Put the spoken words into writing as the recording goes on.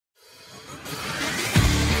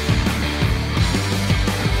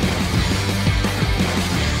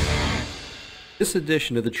This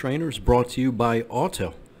edition of The Trainer is brought to you by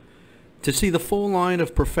Autel. To see the full line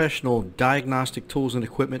of professional diagnostic tools and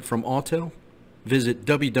equipment from Autel, visit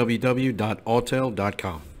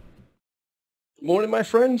www.autel.com. Good morning, my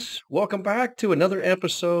friends. Welcome back to another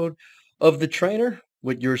episode of The Trainer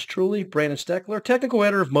with yours truly, Brandon Steckler, technical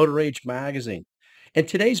editor of Motor Age Magazine. And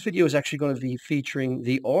today's video is actually going to be featuring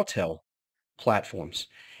the Autel platforms,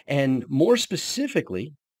 and more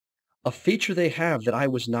specifically, a feature they have that I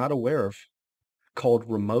was not aware of called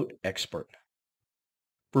Remote Expert.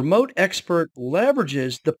 Remote Expert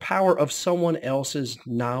leverages the power of someone else's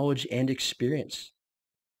knowledge and experience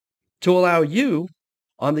to allow you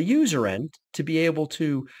on the user end to be able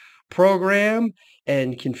to program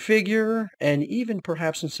and configure and even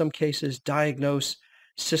perhaps in some cases diagnose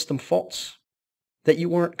system faults that you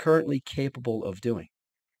weren't currently capable of doing.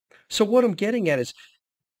 So what I'm getting at is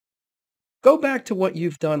go back to what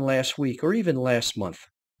you've done last week or even last month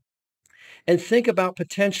and think about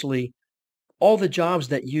potentially all the jobs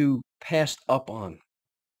that you passed up on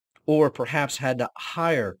or perhaps had to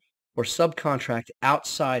hire or subcontract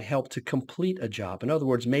outside help to complete a job. In other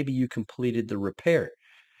words, maybe you completed the repair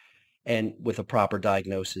and with a proper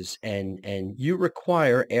diagnosis and you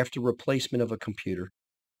require, after replacement of a computer,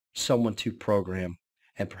 someone to program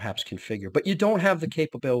and perhaps configure. But you don't have the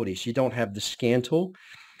capabilities. You don't have the scan tool,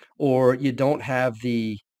 or you don't have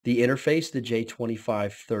the interface, the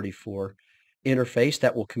J2534 interface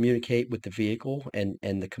that will communicate with the vehicle and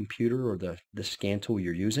the computer or the scan tool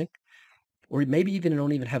you're using, or maybe even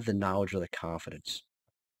don't even have the knowledge or the confidence.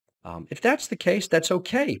 If that's the case, that's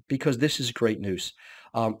okay, because this is great news.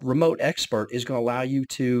 Remote Expert is going to allow you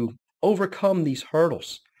to overcome these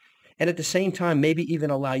hurdles and at the same time maybe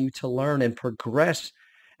even allow you to learn and progress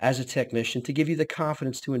as a technician to give you the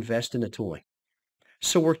confidence to invest in the tooling.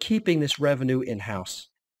 So we're keeping this revenue in-house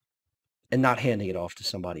and not handing it off to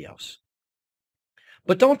somebody else.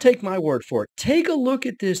 But don't take my word for it. Take a look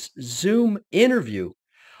at this Zoom interview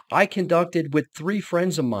I conducted with three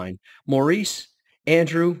friends of mine, Maurice,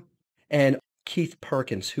 Andrew, and Keith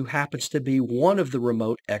Perkins, who happens to be one of the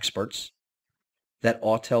remote experts that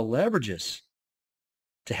Autel leverages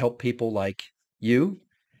to help people like you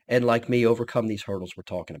and like me overcome these hurdles we're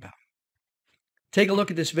talking about. Take a look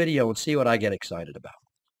at this video and see what I get excited about.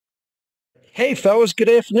 Hey, fellas, good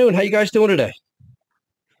afternoon. How you guys doing today?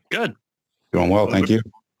 Good. Doing well, thank you.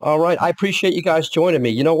 All right. I appreciate you guys joining me.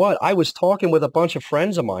 You know what? I was talking with a bunch of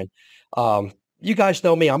friends of mine. You guys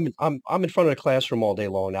know me. I'm in front of the classroom all day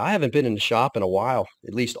long now. I haven't been in the shop in a while,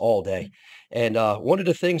 at least all day. And one of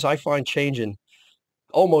the things I find changing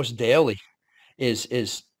almost daily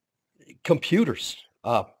is computers,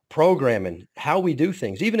 programming, how we do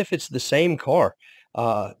things. Even if it's the same car,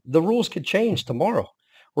 the rules could change tomorrow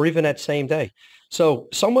or even that same day. So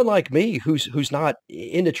someone like me who's not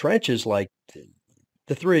in the trenches like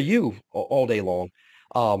the three of you all day long,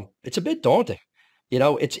 it's a bit daunting. You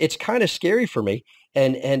know, it's kind of scary for me.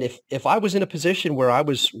 And if I was in a position where I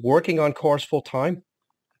was working on cars full time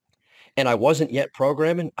and I wasn't yet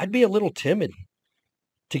programming, I'd be a little timid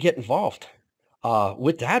to get involved.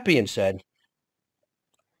 With that being said,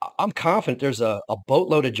 I'm confident there's a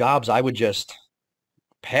boatload of jobs I would just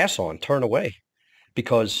pass on, turn away,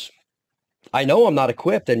 because I know I'm not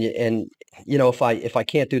equipped, and you know, if I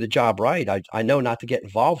can't do the job right, I know not to get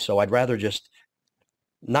involved, so I'd rather just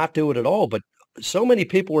not do it at all. But so many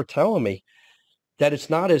people were telling me that it's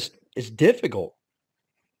not as difficult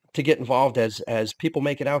to get involved as people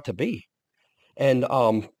make it out to be. And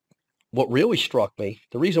what really struck me,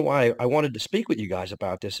 the reason why I wanted to speak with you guys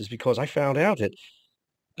about this is because I found out that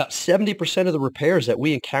about 70% of the repairs that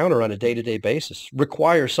we encounter on a day-to-day basis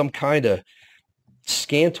require some kind of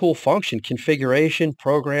scan tool function, configuration,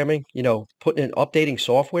 programming, you know, putting in, updating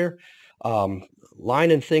software,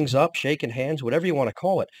 lining things up, shaking hands, whatever you want to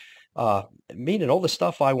call it. Meaning all the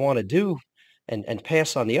stuff I want to do and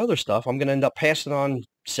pass on the other stuff, I'm going to end up passing on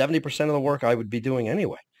 70% of the work I would be doing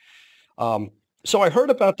anyway. So I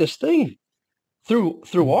heard about this thing through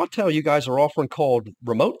Autel you guys are offering called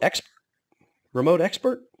Remote Expert. Remote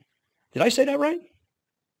Expert? Did I say that right?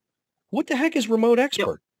 What the heck is Remote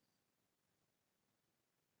Expert? Yep.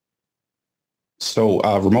 So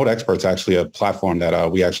Remote Expert's actually a platform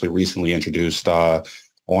that we actually recently introduced on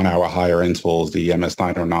our higher end tools, the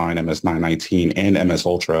MS909, MS919, and MS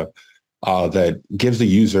Ultra, that gives the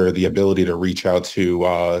user the ability to reach out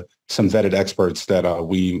to some vetted experts that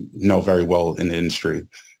we know very well in the industry.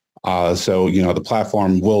 So, you know, the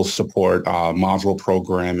platform will support module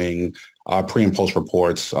programming, pre and post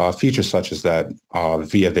reports, features such as that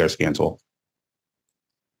via their scan tool.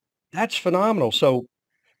 That's phenomenal. So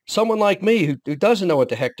someone like me who doesn't know what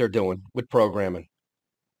the heck they're doing with programming,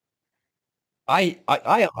 I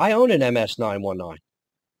own an MS-919.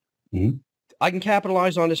 Mhm. I can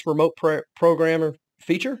capitalize on this remote programmer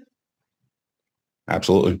feature.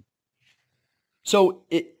 Absolutely. So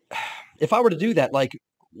if I were to do that, like,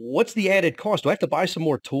 what's the added cost? Do I have to buy some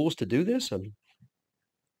more tools to do this?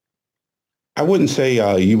 I wouldn't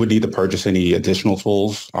say you would need to purchase any additional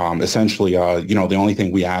tools. Essentially, the only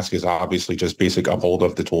thing we ask is obviously just basic uphold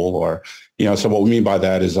of the tool, or, so what we mean by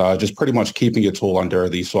that is just pretty much keeping your tool under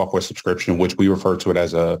the software subscription, which we refer to it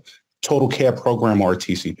as a total care program or a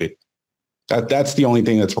TCP. That's the only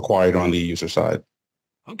thing that's required on the user side.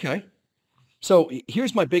 Okay. So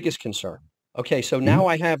here's my biggest concern. Okay, so Mhm. now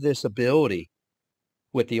I have this ability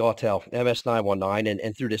with the Autel MS-919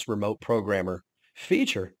 and through this remote programmer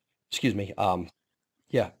feature, excuse me,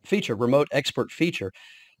 feature, remote expert feature.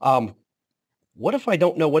 Um, what if I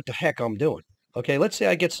don't know what the heck I'm doing? Okay, let's say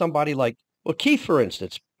I get somebody like, well, Keith, for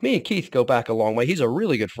instance. Me and Keith go back a long way. He's a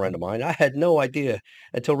really good friend of mine. I had no idea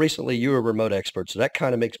until recently you were a remote expert. So that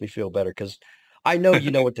kind of makes me feel better because I know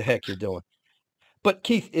you know what the heck you're doing. But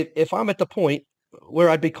Keith, if I'm at the point where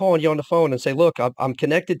I'd be calling you on the phone and say, look, I'm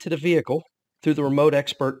connected to the vehicle through the remote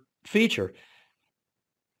expert feature,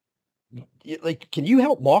 like, can you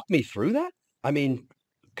help walk me through that? I mean,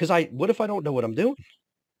 because what if I don't know what I'm doing?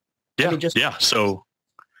 I Yeah, mean, just yeah. So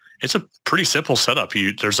it's a pretty simple setup.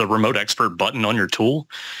 There's a remote expert button on your tool.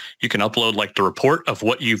 You can upload like the report of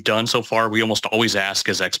what you've done so far. We almost always ask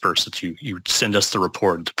as experts that you send us the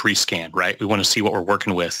report, the pre-scan, right? We want to see what we're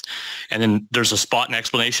working with. And then there's a spot and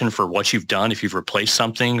explanation for what you've done, if you've replaced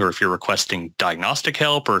something, or if you're requesting diagnostic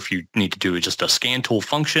help, or if you need to do just a scan tool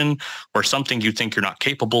function or something you think you're not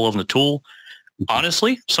capable of in the tool.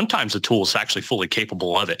 Honestly, sometimes the tool is actually fully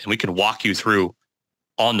capable of it, and we can walk you through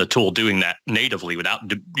on the tool doing that natively without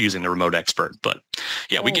using the remote expert. But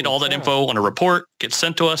yeah, we get holy all that cow. info on a report, gets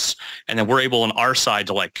sent to us, and then we're able on our side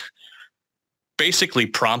to like basically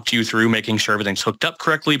prompt you through making sure everything's hooked up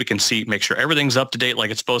correctly. We can make sure everything's up to date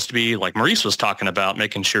like it's supposed to be, like Maurice was talking about,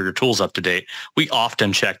 making sure your tool's up to date. We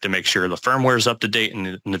often check to make sure the firmware is up to date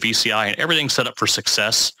and the VCI and everything's set up for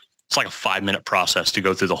success. It's like a 5-minute process to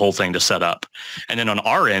go through the whole thing to set up. And then on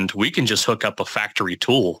our end, we can just hook up a factory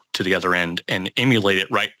tool to the other end and emulate it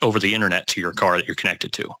right over the internet to your car that you're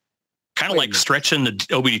connected to. Kind of like stretching the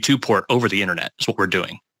OBD2 port over the internet is what we're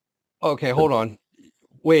doing. Okay, hold on.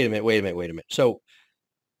 Wait a minute. So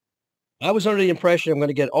I was under the impression I'm going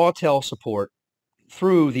to get Autel support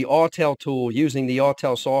through the Autel tool using the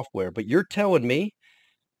Autel software, but you're telling me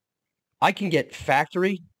I can get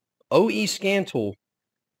factory OE scan tool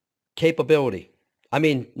capability. I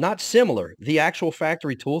mean, not similar, the actual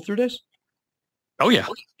factory tool through this? Oh, yeah.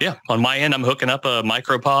 Yeah. On my end, I'm hooking up a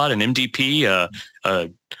micropod, an MDP, a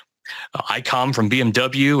ICOM from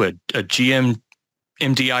BMW, a GM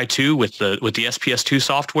MDI2 with the SPS2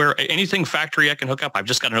 software. Anything factory I can hook up. I've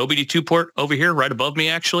just got an OBD2 port over here right above me,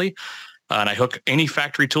 actually. And I hook any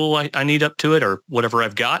factory tool I need up to it or whatever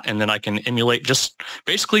I've got. And then I can emulate just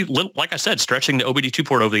basically, like I said, stretching the OBD2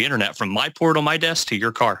 port over the internet from my port on my desk to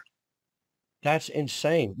your car. That's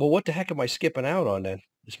insane. Well, what the heck am I skipping out on then?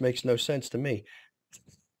 This makes no sense to me.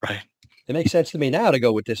 Right. It makes sense to me now to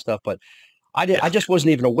go with this stuff, but I just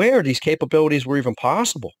wasn't even aware these capabilities were even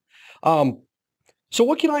possible. So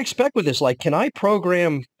what can I expect with this? Like, can I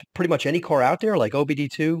program pretty much any car out there, like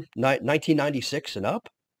OBD2, 1996 and up?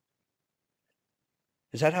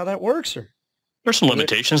 Is that how that works? Or there's some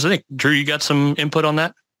limitations. I think, Drew, you got some input on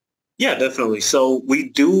that? Yeah, definitely. So we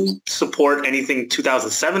do support anything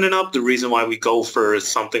 2007 and up. The reason why we go for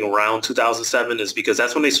something around 2007 is because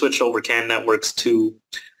that's when they switched over CAN networks to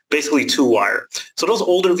basically 2-wire. So those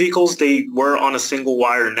older vehicles, they were on a single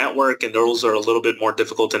wire network, and those are a little bit more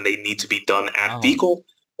difficult and they need to be done at vehicle.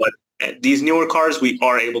 But these newer cars, we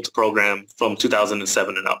are able to program from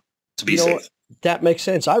 2007 and up to be safe. That makes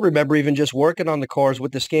sense. I remember even just working on the cars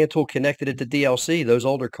with the scan tool connected at the DLC, those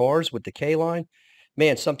older cars with the K line.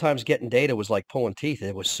 Man, sometimes getting data was like pulling teeth.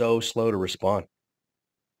 It was so slow to respond.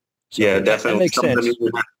 So yeah, definitely. That makes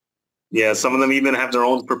sense. Some of them even have their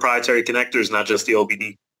own proprietary connectors, not just the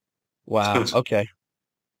OBD. Wow. Okay.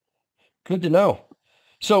 Good to know.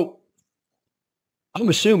 So I'm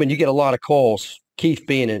assuming you get a lot of calls, Keith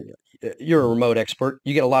you're a remote expert.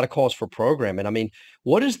 You get a lot of calls for programming. I mean,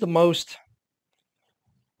 what's the most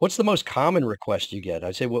common request you get?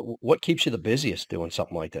 I'd say what keeps you the busiest doing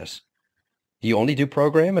something like this? Do you only do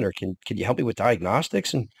programming, or can you help me with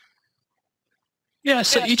diagnostics? And yeah,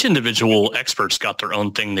 so each individual expert's got their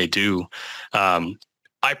own thing they do.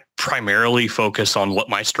 I primarily focus on what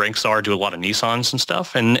my strengths are, do a lot of Nissans and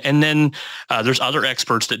stuff. And then there's other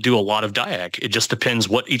experts that do a lot of diag. It just depends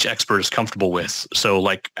what each expert is comfortable with. So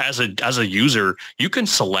like as a user, you can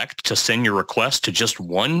select to send your request to just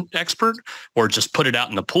one expert or just put it out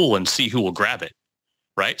in the pool and see who will grab it.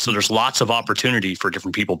 Right. So there's lots of opportunity for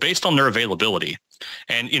different people based on their availability.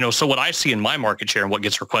 And, so what I see in my market share and what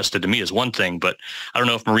gets requested to me is one thing, but I don't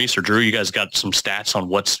know if Maurice or Drew, you guys got some stats on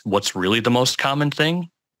what's really the most common thing?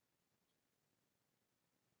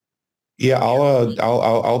 Yeah,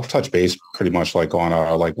 I'll touch base pretty much like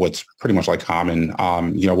on like what's pretty much like common.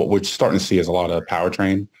 What we're starting to see is a lot of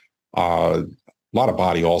powertrain, a lot of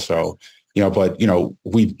body also. But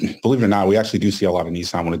we, believe it or not, we actually do see a lot of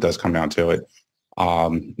Nissan when it does come down to it.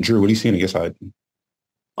 Drew, what are you seeing on your side?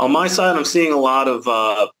 On my side, I'm seeing a lot of,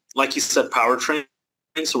 like you said, powertrain.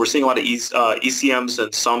 So we're seeing a lot of ECMs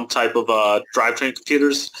and some type of drivetrain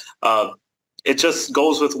computers. It just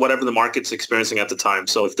goes with whatever the market's experiencing at the time.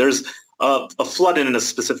 So if there's a flood in a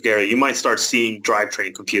specific area, you might start seeing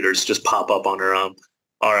drivetrain computers just pop up on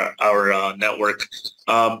our network.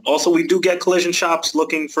 Also, we do get collision shops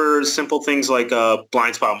looking for simple things like a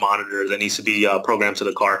blind spot monitor that needs to be programmed to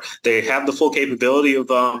the car. They have the full capability of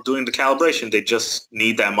doing the calibration. They just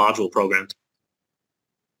need that module programmed.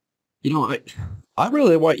 I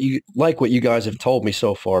really like what you guys have told me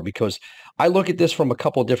so far, because I look at this from a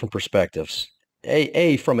couple of different perspectives.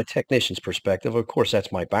 From a technician's perspective, of course,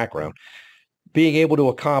 that's my background. Being able to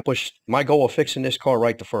accomplish my goal of fixing this car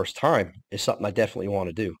right the first time is something I definitely want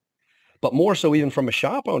to do. But more so even from a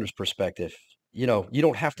shop owner's perspective, you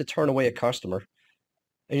don't have to turn away a customer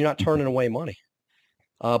and you're not turning away money.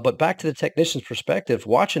 But back to the technician's perspective,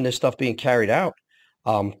 watching this stuff being carried out,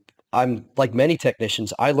 I'm like many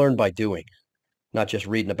technicians, I learn by doing, not just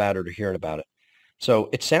reading about it or hearing about it. So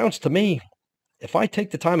it sounds to me, if I take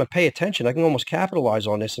the time and pay attention, I can almost capitalize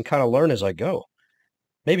on this and kind of learn as I go.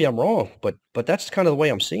 Maybe I'm wrong, but that's kind of the way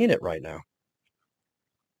I'm seeing it right now.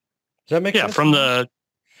 Does that make sense? From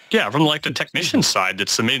like the technician side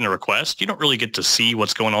that's submitting the request, you don't really get to see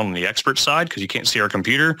what's going on the expert side because you can't see our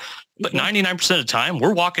computer. But 99% of the time,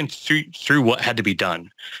 we're walking through what had to be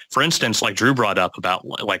done. For instance, like Drew brought up about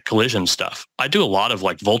like collision stuff. I do a lot of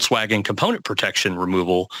like Volkswagen component protection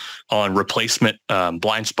removal on replacement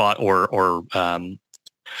blind spot or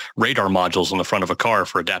radar modules on the front of a car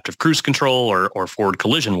for adaptive cruise control or forward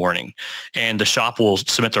collision warning. And the shop will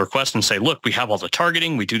submit the request and say, look, we have all the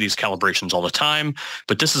targeting. We do these calibrations all the time,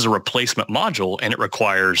 but this is a replacement module and it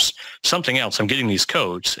requires something else. I'm getting these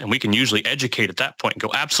codes, and we can usually educate at that point and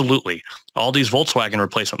go, absolutely. All these Volkswagen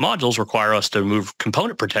replacement modules require us to remove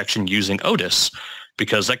component protection using Otis,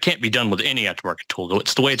 because that can't be done with any aftermarket tool.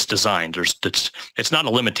 It's the way it's designed. It's not a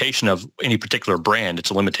limitation of any particular brand. It's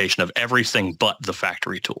a limitation of everything but the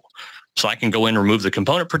factory tool. So I can go in and remove the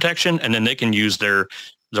component protection, and then they can use their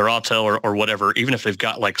Autel or whatever, even if they've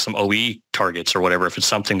got like some OE targets or whatever, if it's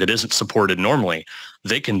something that isn't supported normally,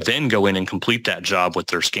 they can then go in and complete that job with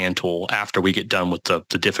their scan tool after we get done with the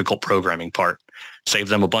difficult programming part. Save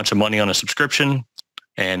them a bunch of money on a subscription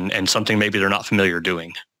and something maybe they're not familiar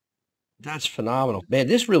doing. That's phenomenal. Man,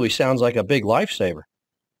 this really sounds like a big lifesaver.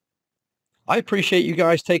 I appreciate you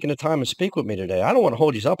guys taking the time to speak with me today. I don't want to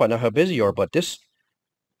hold you up. I know how busy you are, but this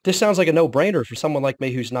sounds like a no-brainer for someone like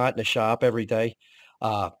me who's not in the shop every day.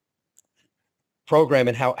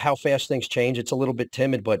 Programming how fast things change. It's a little bit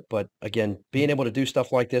timid, but again, being able to do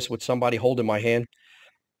stuff like this with somebody holding my hand,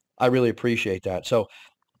 I really appreciate that. So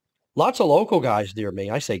lots of local guys near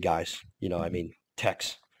me. I say guys,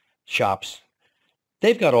 techs, shops.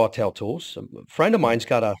 They've got Autel tools. A friend of mine's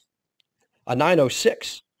got a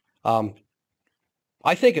 906.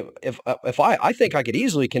 I think I think I could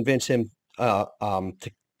easily convince him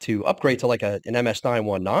to upgrade to like an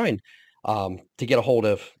MS919 to get a hold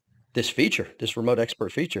of this feature, this remote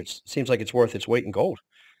expert feature. It seems like it's worth its weight in gold.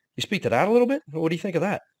 You speak to that a little bit? What do you think of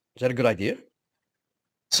that? Is that a good idea?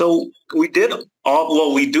 So we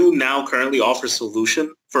do now currently offer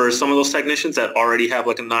solution for some of those technicians that already have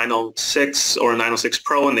like a 906 or a 906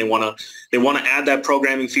 Pro, and they want to add that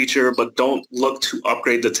programming feature, but don't look to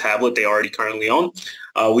upgrade the tablet they already currently own.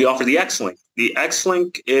 We offer the X-Link. The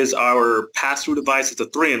X-Link is our pass-through device. It's a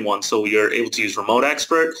 3-in-1. So you're able to use Remote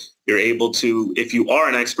Expert. You're able to, if you are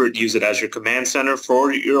an expert, use it as your command center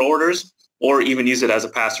for your orders, or even use it as a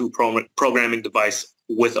pass-through programming device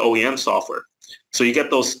with OEM software. So you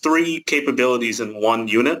get those three capabilities in one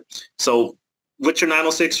unit. So with your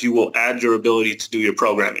 906, you will add your ability to do your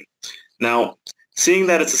programming. Now, seeing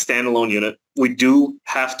that it's a standalone unit, we do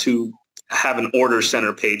have to have an order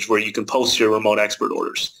center page where you can post your Remote Expert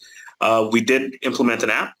orders. We did implement an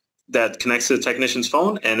app that connects to the technician's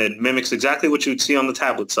phone, and it mimics exactly what you would see on the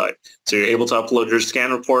tablet side. So you're able to upload your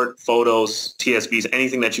scan report, photos, TSBs,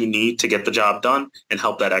 anything that you need to get the job done and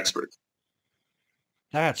help that expert.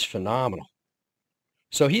 That's phenomenal.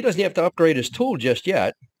 So he doesn't have to upgrade his tool just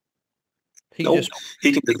yet. He can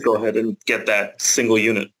just go ahead and get that single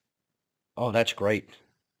unit. Oh, that's great.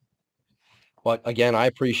 Well, again, I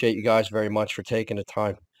appreciate you guys very much for taking the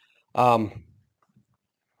time.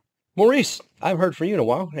 Maurice, I haven't heard from you in a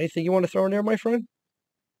while. Anything you want to throw in there, my friend?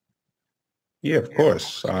 Yeah, of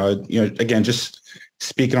course. Again, just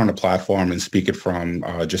speaking on the platform and speaking from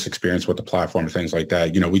just experience with the platform and things like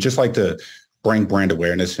that. We just like to bring brand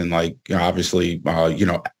awareness and obviously,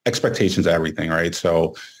 expectations of everything, right?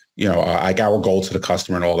 So, like our goal to the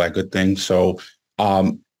customer and all that good thing. So,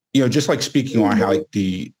 just like speaking on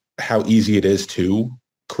how easy it is to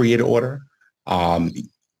create an order,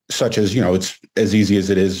 such as, it's as easy as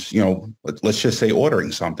it is, let's just say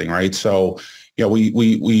ordering something, right? So,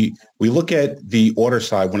 we look at the order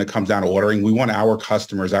side when it comes down to ordering. We want our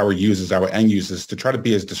customers, our users, our end users to try to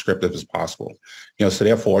be as descriptive as possible. So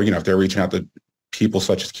therefore, if they're reaching out to people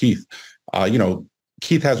such as Keith,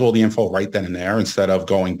 Keith has all the info right then and there instead of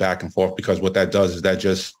going back and forth, because what that does is that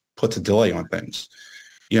just puts a delay on things.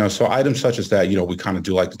 So items such as that, we kind of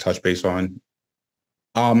do like to touch base on.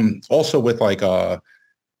 Also with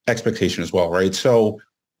expectation as well, right? So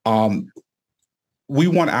we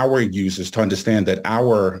want our users to understand that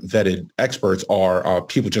our vetted experts are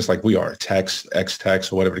people just like we are, techs,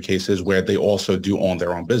 ex-techs, or whatever the case is, where they also do own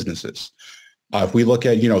their own businesses. If we look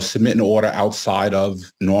at, submit an order outside of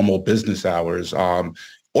normal business hours,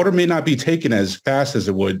 order may not be taken as fast as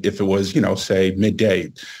it would if it was, say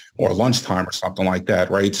midday or lunchtime or something like that,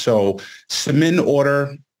 right? So submit an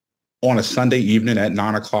order on a Sunday evening at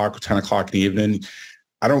 9 o'clock or 10 o'clock in the evening.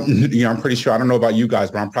 I'm pretty sure, I don't know about you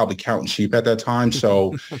guys, but I'm probably counting sheep at that time.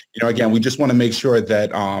 So, again, we just want to make sure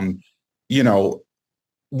that,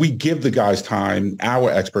 we give the guys time, our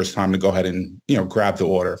experts time to go ahead and, grab the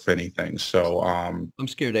order if anything. So, I'm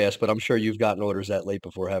scared to ask, but I'm sure you've gotten orders that late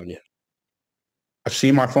before, haven't you? I've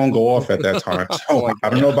seen my phone go off at that time. So I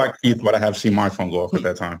don't know about Keith, but I have seen my phone go off at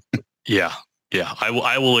that time. Yeah.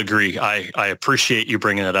 I will agree. I appreciate you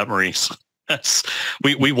bringing it up, Maurice.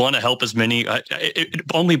 We want to help as many. It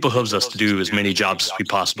only behooves us to do as many jobs as we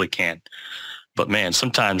possibly can. But man,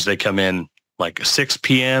 sometimes they come in like 6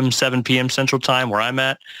 p.m., 7 p.m. Central Time where I'm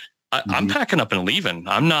at. I'm packing up and leaving.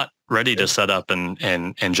 I'm not ready to set up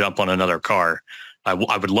and jump on another car. I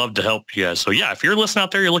would love to help you guys. So yeah, if you're listening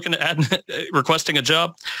out there, you're looking at requesting a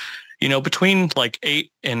job, between like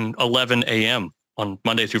 8 and 11 a.m. on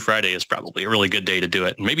Monday through Friday is probably a really good day to do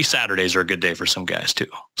it. And maybe Saturdays are a good day for some guys too.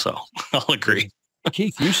 So I'll agree.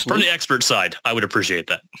 Keith, you sleep? From the expert side, I would appreciate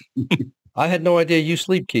that. I had no idea you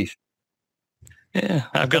sleep, Keith. Yeah,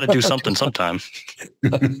 I've got to do something sometime.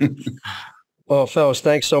 Well, fellas,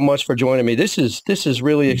 thanks so much for joining me. This is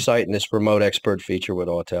really exciting, this remote expert feature with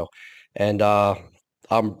Autel. And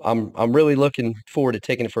I'm really looking forward to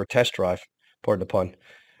taking it for a test drive, pardon the pun,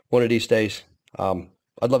 one of these days. I'd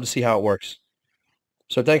love to see how it works.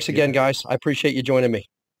 So thanks again, guys. I appreciate you joining me.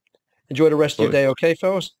 Enjoy the rest of your day, okay,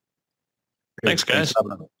 fellas? Thanks, guys.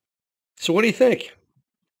 So what do you think?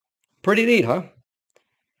 Pretty neat, huh?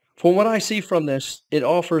 From what I see from this, it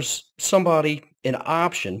offers somebody an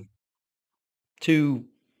option to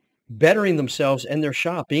bettering themselves and their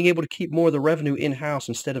shop, being able to keep more of the revenue in-house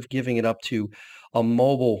instead of giving it up to a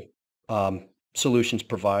mobile solutions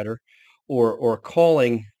provider or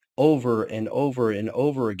calling over and over and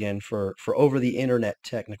over again for over the internet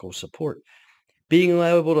technical support. Being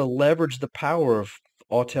able to leverage the power of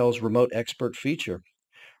Autel's Remote Expert feature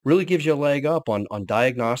really gives you a leg up on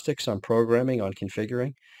diagnostics, on programming, on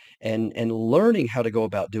configuring, and learning how to go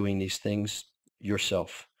about doing these things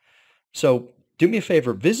yourself. So do me a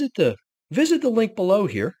favor, visit the link below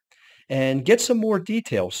here and get some more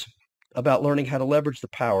details about learning how to leverage the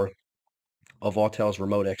power of Autel's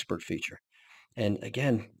Remote Expert feature. And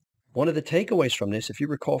again, one of the takeaways from this, if you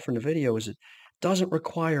recall from the video, is it doesn't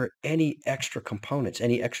require any extra components,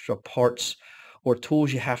 any extra parts or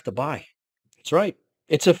tools you have to buy. That's right.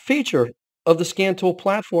 It's a feature of the scan tool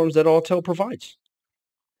platforms that Autel provides.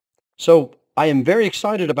 So I am very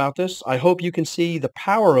excited about this. I hope you can see the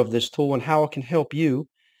power of this tool and how it can help you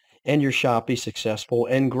and your shop be successful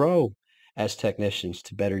and grow as technicians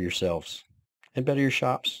to better yourselves and better your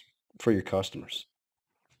shops for your customers.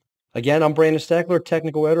 Again, I'm Brandon Steckler,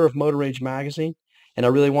 technical editor of Motor Age Magazine, and I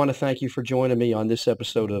really want to thank you for joining me on this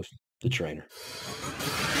episode of The Trainer.